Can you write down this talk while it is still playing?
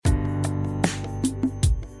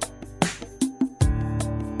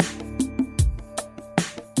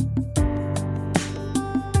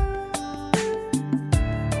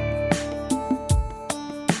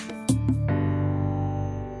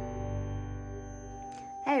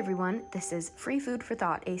Hey everyone, this is Free Food for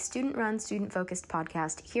Thought, a student-run, student-focused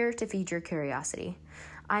podcast here to feed your curiosity.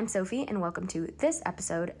 I'm Sophie, and welcome to this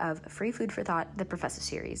episode of Free Food for Thought, the Professor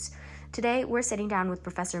Series. Today, we're sitting down with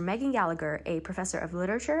Professor Megan Gallagher, a professor of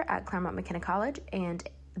literature at Claremont McKenna College and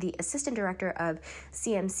the assistant director of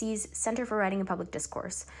CMC's Center for Writing and Public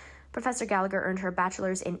Discourse. Professor Gallagher earned her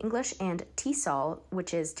bachelor's in English and TESOL,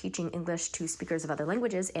 which is teaching English to speakers of other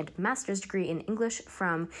languages, and master's degree in English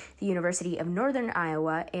from the University of Northern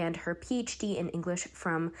Iowa, and her PhD in English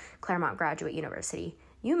from Claremont Graduate University.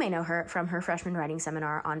 You may know her from her freshman writing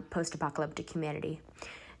seminar on post-apocalyptic humanity.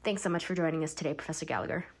 Thanks so much for joining us today, Professor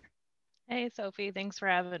Gallagher. Hey, Sophie. Thanks for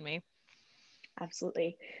having me.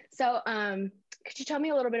 Absolutely. So could you tell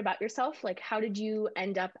me a little bit about yourself? Like, how did you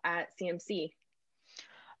end up at CMC?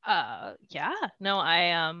 I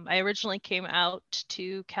originally came out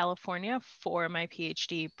to California for my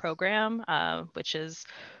PhD program, which is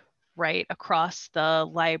right across the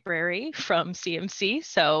library from CMC,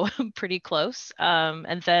 so pretty close.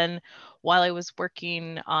 And then while I was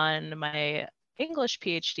working on my English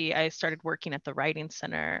PhD, I started working at the Writing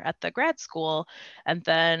Center at the grad school. And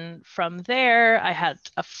then from there, I had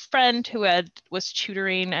a friend who was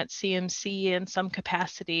tutoring at CMC in some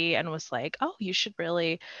capacity and was like, oh, you should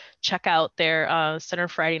really check out their Center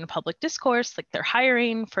for Writing and Public Discourse. Like they're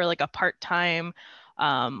hiring for like a part-time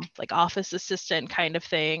like office assistant kind of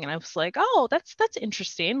thing. And I was like, oh, that's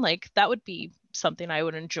interesting. Like that would be something I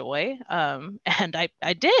would enjoy. And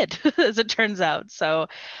I did, as it turns out. So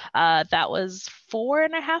that was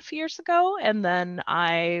 4.5 years ago. And then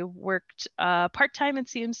I worked part-time at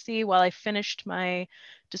CMC while I finished my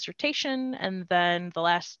dissertation. And then the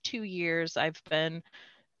last 2 years I've been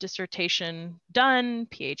dissertation done,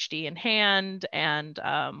 PhD in hand, and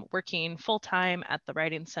working full-time at the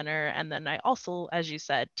Writing Center. And then I also, as you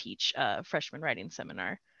said, teach a freshman writing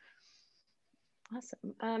seminar.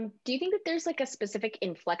 Awesome. Do you think that there's like a specific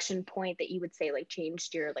inflection point that you would say like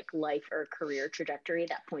changed your like life or career trajectory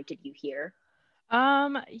that pointed you here?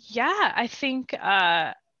 I think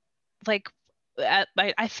I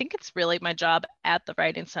think it's really my job at the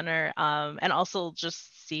Writing Center and also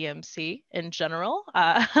just CMC in general.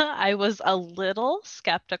 I was a little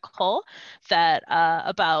skeptical that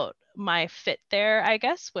about my fit there, I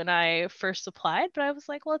guess, when I first applied, but I was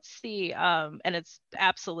like, let's see. And it's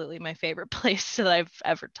absolutely my favorite place that I've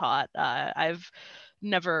ever taught. I've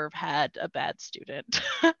never had a bad student.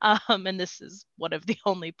 And this is one of the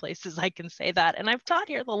only places I can say that. And I've taught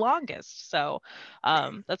here the longest. So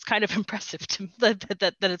that's kind of impressive to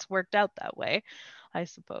that it's worked out that way, I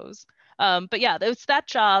suppose. But yeah, it's that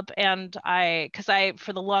job. And because I,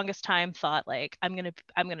 for the longest time thought like, I'm going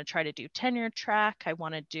to try to do tenure track. I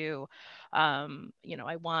want to do, I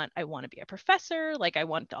want to be a professor. Like I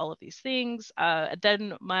want all of these things.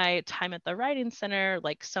 Then my time at the Writing Center,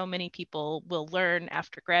 like so many people will learn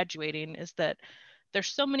after graduating, is that there's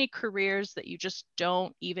so many careers that you just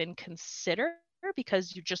don't even consider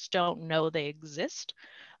because you just don't know they exist.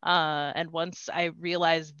 And once I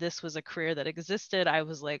realized this was a career that existed, I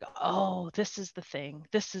was like, oh, this is the thing.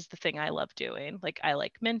 This is the thing I love doing. Like I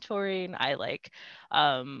like mentoring. I like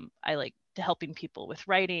helping people with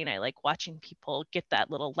writing. I like watching people get that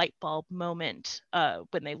little light bulb moment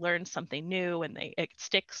when they learn something new and it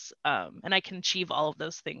sticks. And I can achieve all of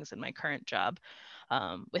those things in my current job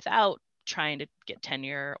without trying to get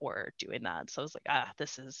tenure or doing that. So I was like,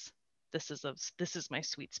 this is my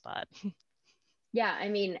sweet spot. Yeah, I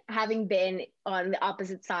mean, having been on the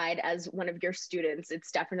opposite side as one of your students,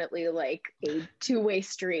 it's definitely like a two-way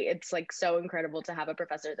street. It's like so incredible to have a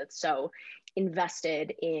professor that's so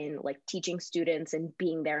invested in like teaching students and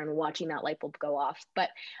being there and watching that light bulb go off. But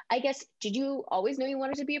I guess, did you always know you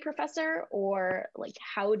wanted to be a professor, or like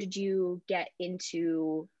how did you get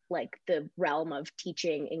into like the realm of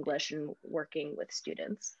teaching English and working with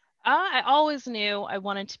students? I always knew I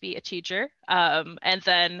wanted to be a teacher. And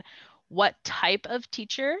then what type of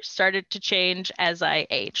teacher started to change as I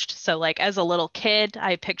aged. So like as a little kid,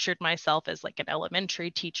 I pictured myself as like an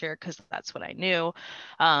elementary teacher because that's what I knew.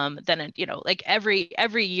 Then, like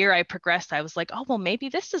every year I progressed, I was like, oh, well, maybe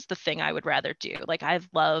this is the thing I would rather do. Like I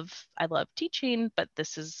love teaching, but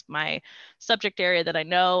this is my subject area that I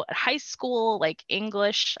know. At high school, like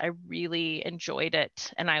English, I really enjoyed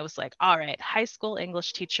it. And I was like, all right, high school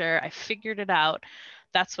English teacher, I figured it out.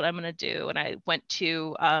 That's what I'm going to do. And I went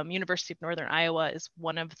to University of Northern Iowa is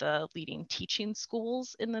one of the leading teaching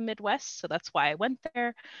schools in the Midwest. So that's why I went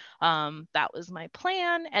there. That was my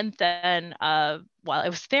plan. And then while I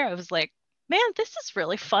was there, I was like, man, this is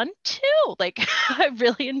really fun too. Like I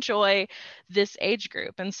really enjoy this age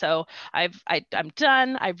group. And so I'm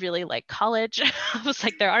done. I really like college. I was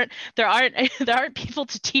like, there aren't people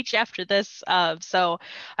to teach after this. So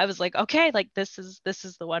I was like, okay, like this is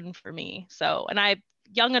the one for me. So, and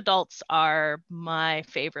young adults are my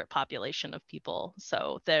favorite population of people.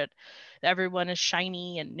 So that everyone is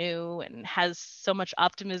shiny and new and has so much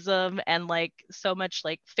optimism and like so much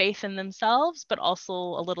like faith in themselves, but also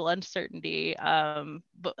a little uncertainty.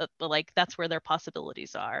 But like that's where their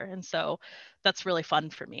possibilities are. And so that's really fun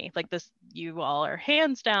for me. Like this, you all are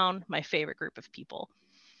hands down my favorite group of people.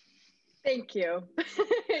 Thank you.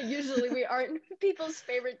 Usually we aren't people's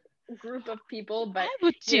favorite group of people, but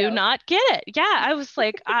I do not get it. Yeah, I was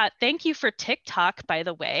like, thank you for TikTok, by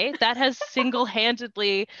the way. That has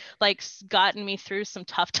single-handedly like gotten me through some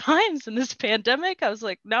tough times in this pandemic. I was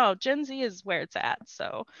like, no, Gen Z is where it's at.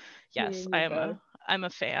 So yes, I'm a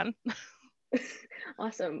fan.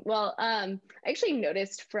 Awesome. Well, I actually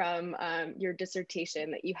noticed from your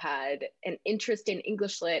dissertation that you had an interest in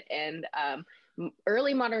English Lit and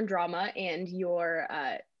early modern drama, and your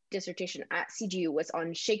dissertation at CGU was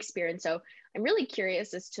on Shakespeare. And so I'm really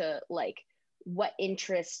curious as to like what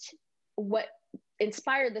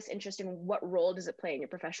inspired this interest, and what role does it play in your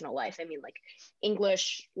professional life? I mean, like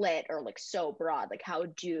English Lit or like so broad, like how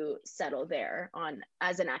do you settle there on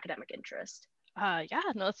as an academic interest? Yeah,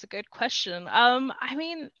 no, that's a good question. I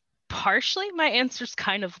mean, partially my answer's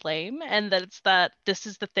kind of lame, and that this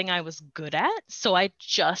is the thing I was good at, so I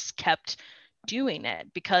just kept doing it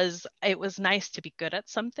because it was nice to be good at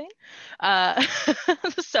something. Uh,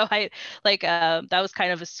 so I like that was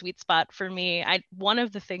kind of a sweet spot for me. One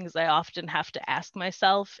of the things I often have to ask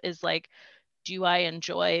myself is like, do I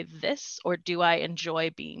enjoy this or do I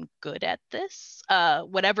enjoy being good at this?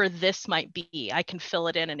 Whatever this might be, I can fill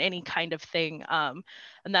it in any kind of thing. And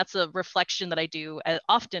that's a reflection that I do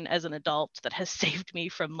often as an adult that has saved me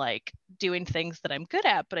from like doing things that I'm good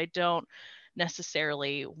at, but I don't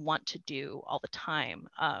necessarily want to do all the time.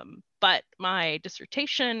 But my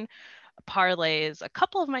dissertation parlays a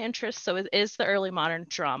couple of my interests. So it is the early modern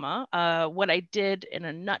drama. What I did in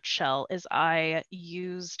a nutshell is I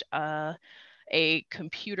used a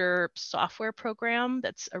computer software program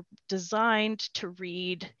that's designed to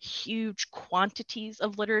read huge quantities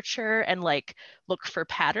of literature and like look for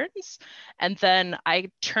patterns. And then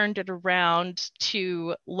I turned it around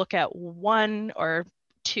to look at one or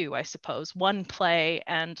two, I suppose, one play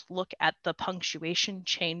and look at the punctuation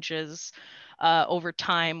changes over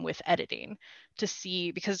time with editing to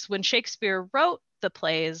see, because when Shakespeare wrote the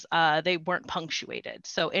plays, they weren't punctuated.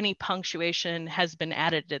 So any punctuation has been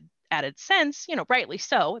added since, rightly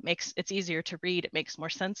so. It's easier to read. It makes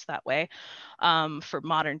more sense that way for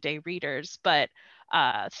modern day readers. But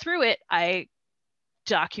through it, I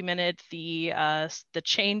documented the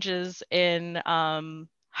changes in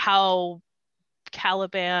how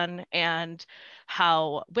Caliban and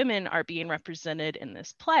how women are being represented in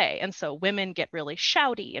this play. And so women get really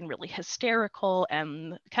shouty and really hysterical,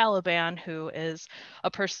 and Caliban, who is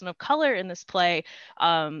a person of color in this play,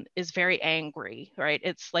 is very angry, right?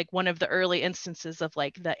 It's like one of the early instances of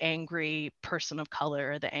like the angry person of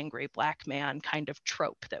color, the angry Black man kind of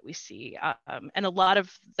trope that we see. And a lot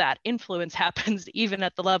of that influence happens even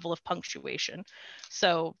at the level of punctuation.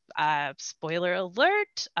 So spoiler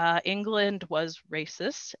alert, England was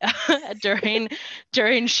racist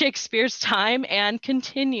during Shakespeare's time and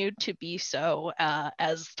continued to be so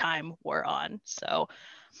as time wore on. So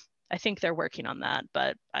I think they're working on that,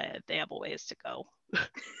 but they have a ways to go.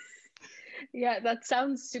 Yeah, that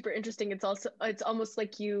sounds super interesting. It's almost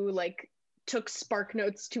like you like took Spark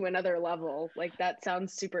Notes to another level. Like that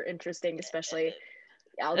sounds super interesting, especially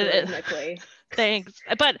algorithmically. Thanks.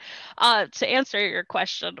 But to answer your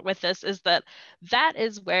question with this is that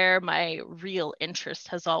is where my real interest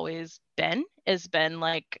has always been,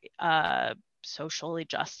 like socially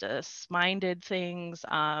justice minded things,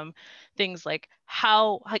 things like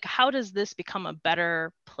how does this become a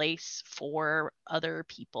better place for other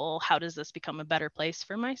people? How does this become a better place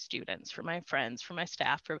for my students, for my friends, for my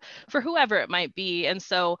staff, for whoever it might be? And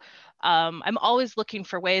so I'm always looking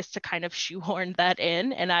for ways to kind of shoehorn that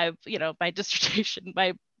in. And my dissertation,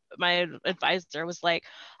 my advisor was like,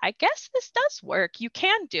 I guess this does work. You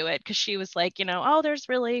can do it. Because she was like,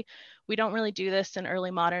 we don't really do this in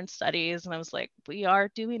early modern studies. And I was like, we are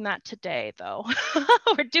doing that today, though.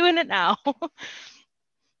 We're doing it now.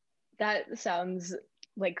 That sounds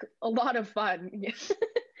like a lot of fun.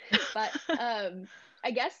 But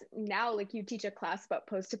I guess now, like, you teach a class about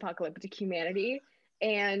post-apocalyptic humanity,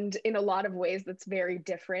 and in a lot of ways that's very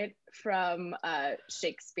different from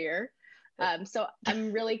Shakespeare. So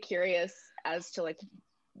I'm really curious as to like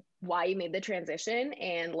why you made the transition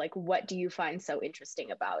and like what do you find so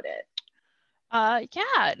interesting about it?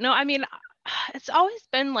 Yeah, no, I mean, it's always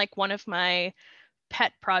been like one of my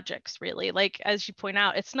pet projects, really. Like, as you point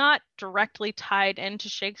out, it's not directly tied into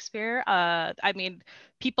Shakespeare. I mean,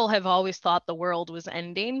 people have always thought the world was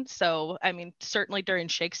ending. So, I mean, certainly during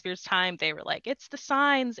Shakespeare's time, they were like, it's the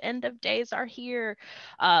signs, end of days are here.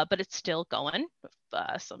 But it's still going.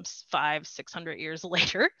 Some 500-600 years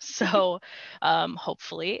later. So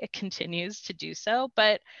hopefully it continues to do so.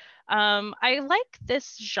 But I like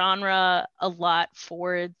this genre a lot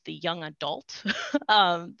for the young adult,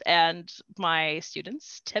 and my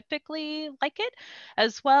students typically like it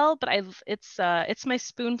as well. But it's my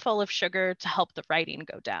spoonful of sugar to help the writing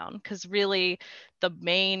go down, because really the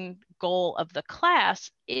main goal of the class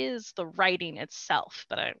is the writing itself.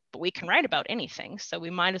 But we can write about anything, so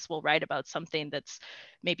we might as well write about something that's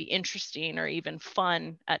maybe interesting or even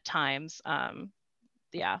fun at times.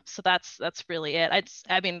 Yeah, so that's really it.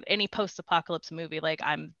 I mean, any post-apocalypse movie, like,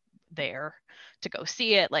 I'm there to go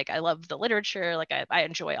see it. Like, I love the literature, like I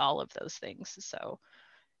enjoy all of those things. So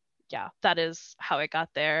yeah, that is how I got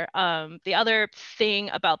there. The other thing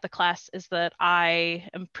about the class is that I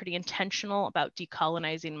am pretty intentional about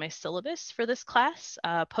decolonizing my syllabus for this class.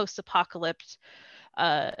 Post-apocalypse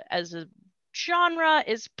as a genre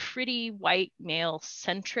is pretty white male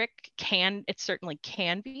centric. It certainly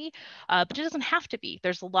can be, but it doesn't have to be.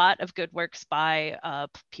 There's a lot of good works by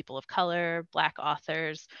people of color, Black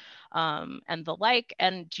authors, and the like,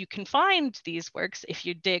 and you can find these works if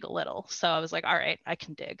you dig a little. So I was like, all right, I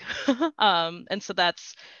can dig. And so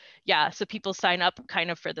that's, yeah, so people sign up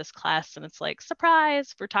kind of for this class, and it's like,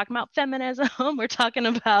 surprise, we're talking about feminism, we're talking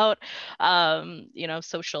about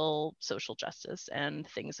social justice and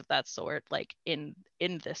things of that sort, like in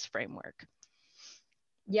this framework.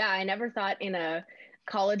 Yeah, I never thought in a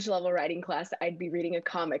college level writing class I'd be reading a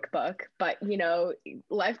comic book, but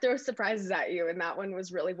life throws surprises at you, and that one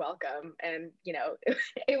was really welcome. And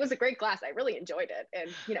it was a great class. I really enjoyed it.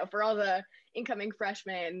 And for all the incoming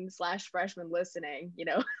freshmen/freshmen listening,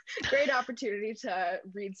 great opportunity to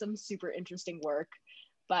read some super interesting work.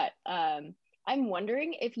 But I'm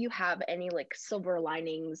wondering if you have any like silver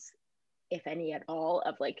linings, if any at all,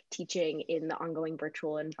 of like teaching in the ongoing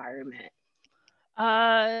virtual environment.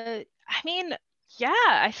 I mean, yeah,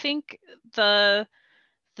 I think the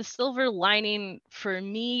silver lining for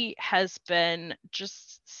me has been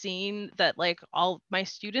just seeing that, like, all my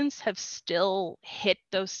students have still hit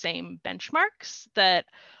those same benchmarks that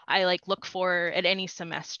I like look for at any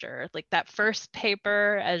semester. Like, that first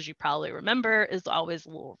paper, as you probably remember, is always a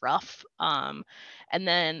little rough. And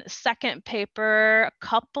then second paper, a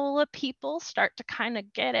couple of people start to kind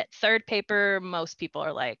of get it. Third paper, most people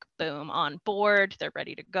are like, boom, on board, they're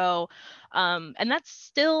ready to go. And that's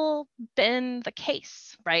still been the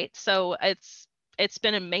case, right? So it's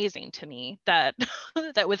been amazing to me that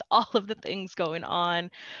that with all of the things going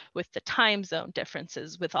on, with the time zone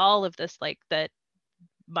differences, with all of this, like, that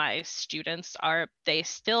my students they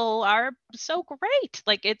still are so great.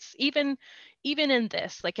 Like, it's even in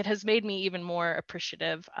this, like, it has made me even more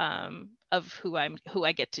appreciative of who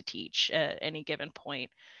I get to teach at any given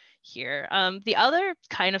point here. The other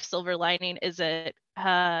kind of silver lining is it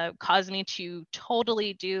caused me to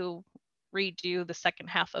totally redo the second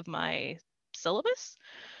half of my syllabus.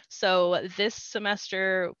 So this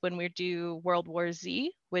semester, when we do World War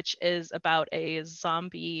Z, which is about a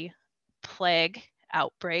zombie plague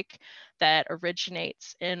outbreak that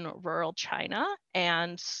originates in rural China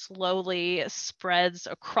and slowly spreads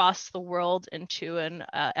across the world into an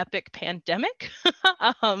epic pandemic.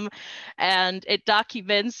 And it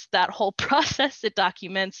documents that whole process. It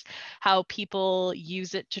documents how people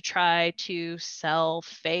use it to try to sell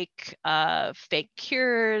fake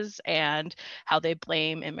cures, and how they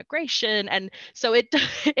blame immigration. And so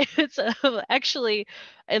it's actually,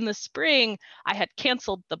 in the spring, I had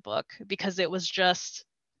canceled the book because it was just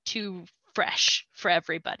too fresh for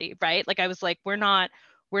everybody, right? Like, I was like, we're not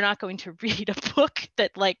going to read a book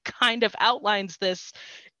that, like, kind of outlines this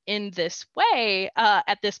in this way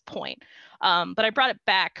at this point. But I brought it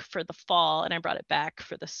back for the fall, and I brought it back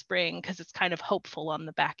for the spring, because it's kind of hopeful on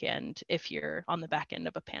the back end if you're on the back end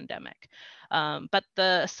of a pandemic. But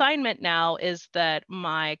the assignment now is that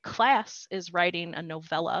my class is writing a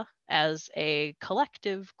novella as a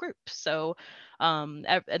collective group. So, and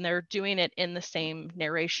they're doing it in the same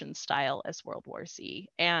narration style as World War Z.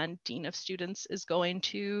 And Dean of Students is going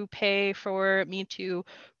to pay for me to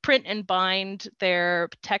print and bind their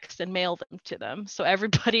text and mail them to them. So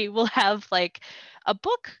everybody will have like a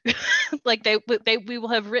book. Like we will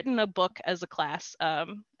have written a book as a class,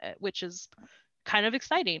 which is kind of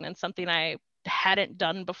exciting and something I hadn't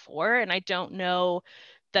done before. And I don't know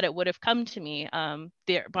that it would have come to me.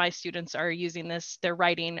 My students are using this, they're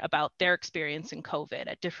writing about their experience in COVID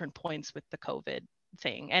at different points with the COVID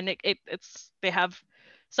thing. And they have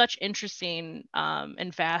such interesting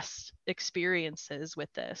and vast experiences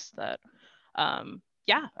with this that,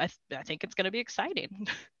 I think it's going to be exciting.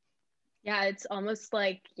 Yeah, it's almost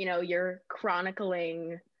like, you're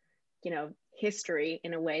chronicling, history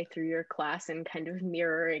in a way through your class and kind of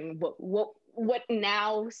mirroring what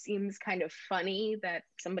now seems kind of funny that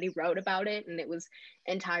somebody wrote about it and it was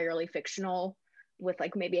entirely fictional with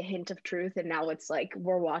like maybe a hint of truth, and now it's like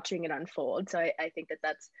we're watching it unfold. So I think that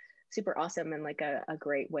that's super awesome and like a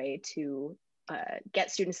great way to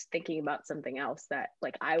get students thinking about something else that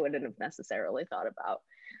like I wouldn't have necessarily thought about.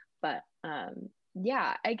 But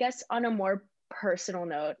yeah, I guess on a more personal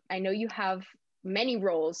note, I know you have many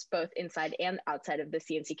roles both inside and outside of the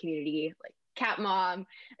CMC community, like cat mom,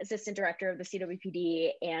 assistant director of the CWPD,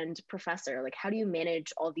 and professor. Like, how do you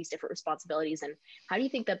manage all of these different responsibilities, and how do you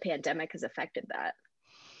think the pandemic has affected that?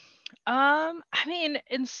 I mean,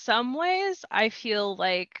 in some ways, I feel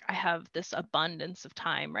like I have this abundance of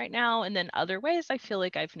time right now, and then other ways, I feel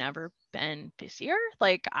like I've never been busier.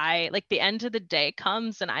 Like the end of the day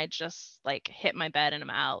comes, and I just like hit my bed and I'm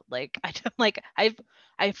out. Like I don't like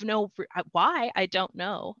I've no why I don't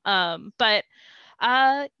know. But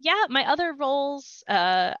yeah, my other roles,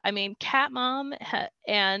 I mean, cat mom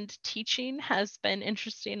and teaching has been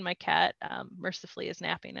interesting. My cat mercifully is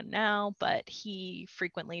napping now, but he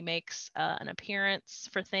frequently makes an appearance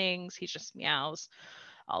for things. He just meows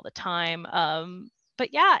all the time.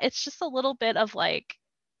 But yeah, it's just a little bit of like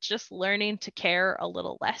just learning to care a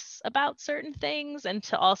little less about certain things and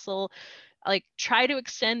to also like try to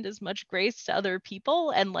extend as much grace to other people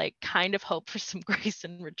and like kind of hope for some grace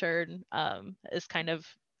in return, is kind of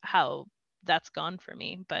how that's gone for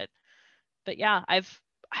me. But yeah, I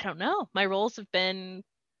don't know, my roles have been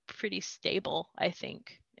pretty stable, I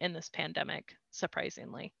think, in this pandemic,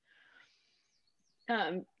 surprisingly.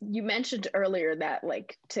 You mentioned earlier that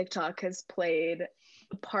like TikTok has played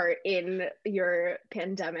a part in your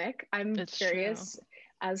pandemic. I'm It's curious true.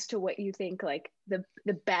 as to what you think like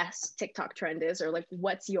the best TikTok trend is, or like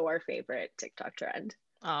what's your favorite TikTok trend?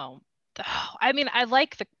 Oh, I mean, I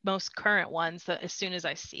like the most current ones that as soon as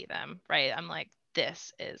I see them, right, I'm like,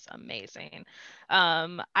 this is amazing.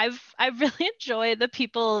 I really enjoy the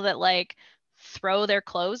people that like throw their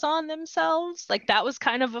clothes on themselves. Like that was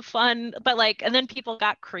kind of a fun, but like, and then people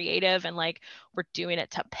got creative and like were doing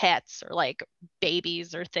it to pets or like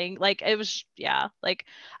babies or things. Like it was, yeah, like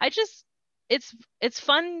I just, it's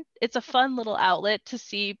fun. It's a fun little outlet to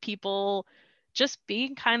see people just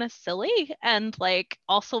being kind of silly and like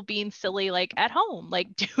also being silly like at home, like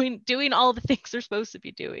doing all the things they're supposed to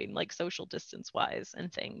be doing, like social distance wise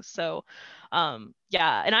and things. So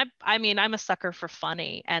yeah, and I mean, I'm a sucker for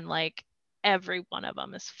funny, and like every one of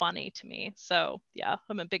them is funny to me. So yeah,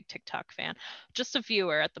 I'm a big TikTok fan. Just a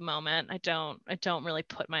viewer at the moment. I don't really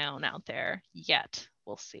put my own out there yet.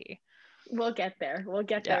 We'll see. We'll get there. We'll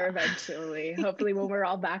get Yeah. there eventually. Hopefully, when we're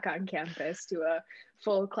all back on campus to a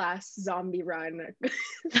full class zombie run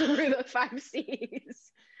through the 5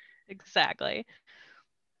 Cs. Exactly.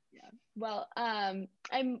 Yeah. Well,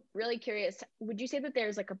 I'm really curious. Would you say that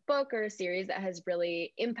there's like a book or a series that has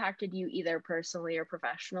really impacted you either personally or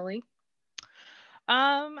professionally?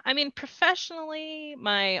 I mean, professionally,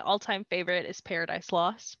 my all-time favorite is Paradise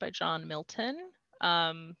Lost by John Milton.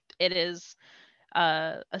 It is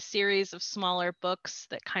a series of smaller books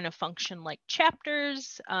that kind of function like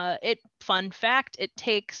chapters. Fun fact, it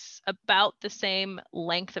takes about the same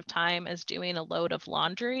length of time as doing a load of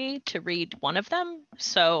laundry to read one of them.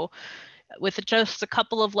 So with just a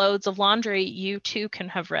couple of loads of laundry, you too can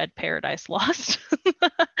have read Paradise Lost.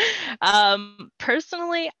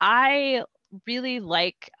 Personally, I really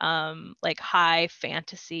like high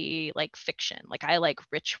fantasy like fiction. Like I like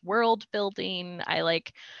rich world building. I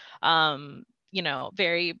like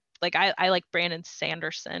very like I like Brandon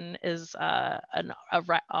Sanderson is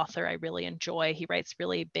author I really enjoy. He writes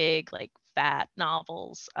really big like fat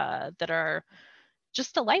novels that are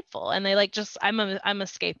just delightful, and they like just I'm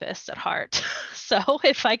escapist at heart. So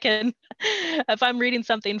if I'm reading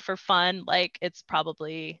something for fun, like it's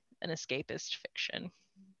probably an escapist fiction.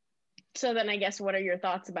 So then I guess what are your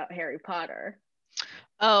thoughts about Harry Potter?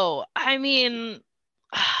 Oh, I mean,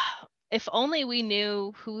 if only we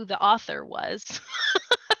knew who the author was.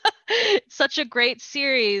 Such a great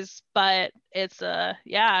series, but it's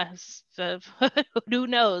who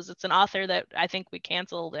knows? It's an author that I think we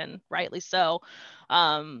canceled, and rightly so.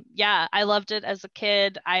 I loved it as a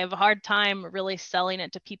kid. I have a hard time really selling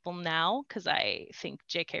it to people now because I think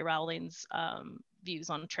J.K. Rowling's views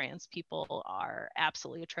on trans people are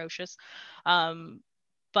absolutely atrocious.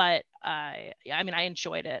 But I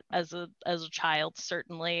enjoyed it as a child,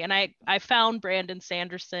 certainly. And I found Brandon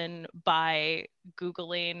Sanderson by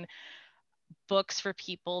Googling books for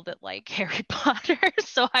people that like Harry Potter.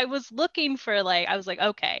 So I was looking for I was like,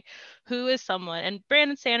 okay, who is someone? And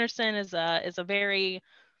Brandon Sanderson is a very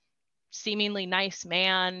seemingly nice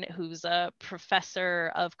man who's a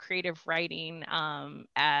professor of creative writing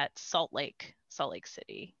at Salt Lake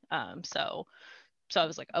City. So I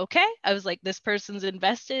was like, okay. I was like, this person's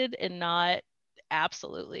invested in not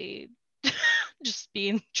absolutely just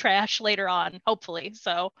being trash later on, hopefully.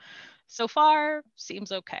 So far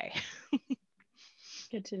seems okay.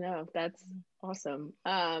 Good to know. That's awesome.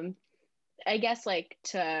 I guess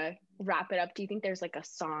to wrap it up, do you think there's a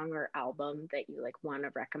song or album that you want to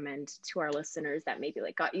recommend to our listeners that maybe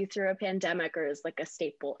got you through a pandemic or is a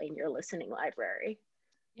staple in your listening library?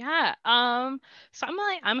 Yeah. So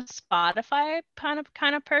I'm a Spotify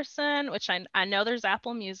kind of person, which I know there's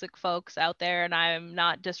Apple Music folks out there, and I'm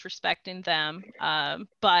not disrespecting them.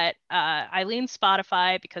 But I lean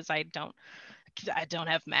Spotify because I don't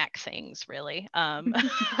have Mac things really. I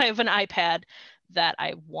have an iPad that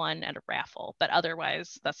I won at a raffle, but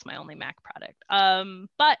otherwise that's my only Mac product.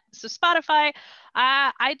 But so Spotify,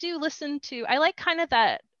 I do listen to, I like kind of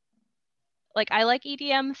that, I like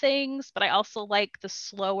EDM things, but I also like the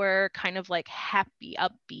slower kind of happy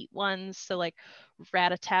upbeat ones. So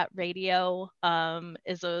Ratatat Radio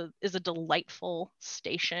is a delightful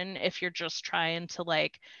station if you're just trying to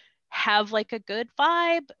have a good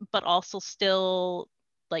vibe, but also still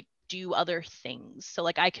do other things. So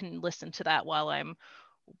I can listen to that while I'm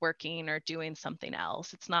working or doing something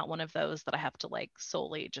else. It's not one of those that I have to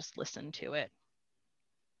solely just listen to it.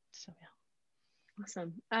 So yeah.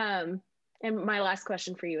 Awesome. And my last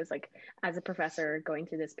question for you is as a professor going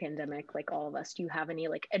through this pandemic, all of us, do you have any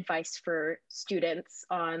advice for students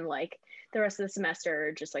on the rest of the semester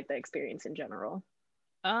or just the experience in general?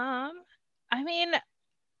 I mean,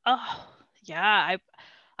 oh yeah,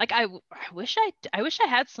 I wish I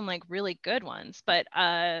had some really good ones, but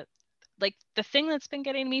the thing that's been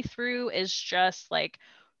getting me through is just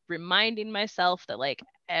reminding myself that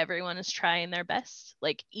everyone is trying their best,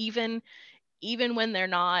 even when they're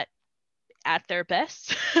not at their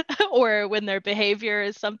best or when their behavior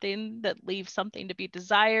is something that leaves something to be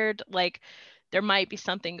desired, there might be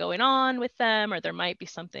something going on with them, or there might be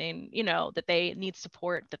something that they need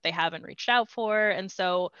support that they haven't reached out for. And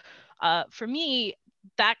so for me,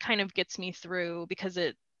 that kind of gets me through because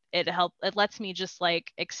it lets me just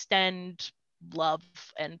extend love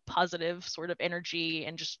and positive sort of energy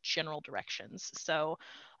and just general directions. So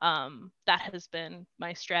that has been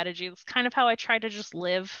my strategy. It's kind of how I try to just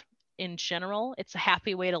live in general. It's a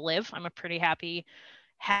happy way to live. I'm a pretty happy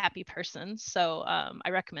person. So I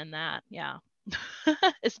recommend that. Yeah.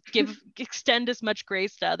 Extend as much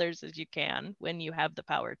grace to others as you can when you have the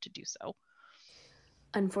power to do so.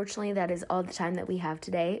 Unfortunately, that is all the time that we have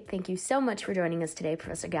today. Thank you so much for joining us today,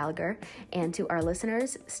 Professor Gallagher. And to our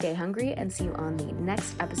listeners, stay hungry and see you on the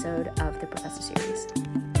next episode of the Professor Series.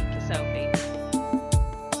 Thank you, Sophie.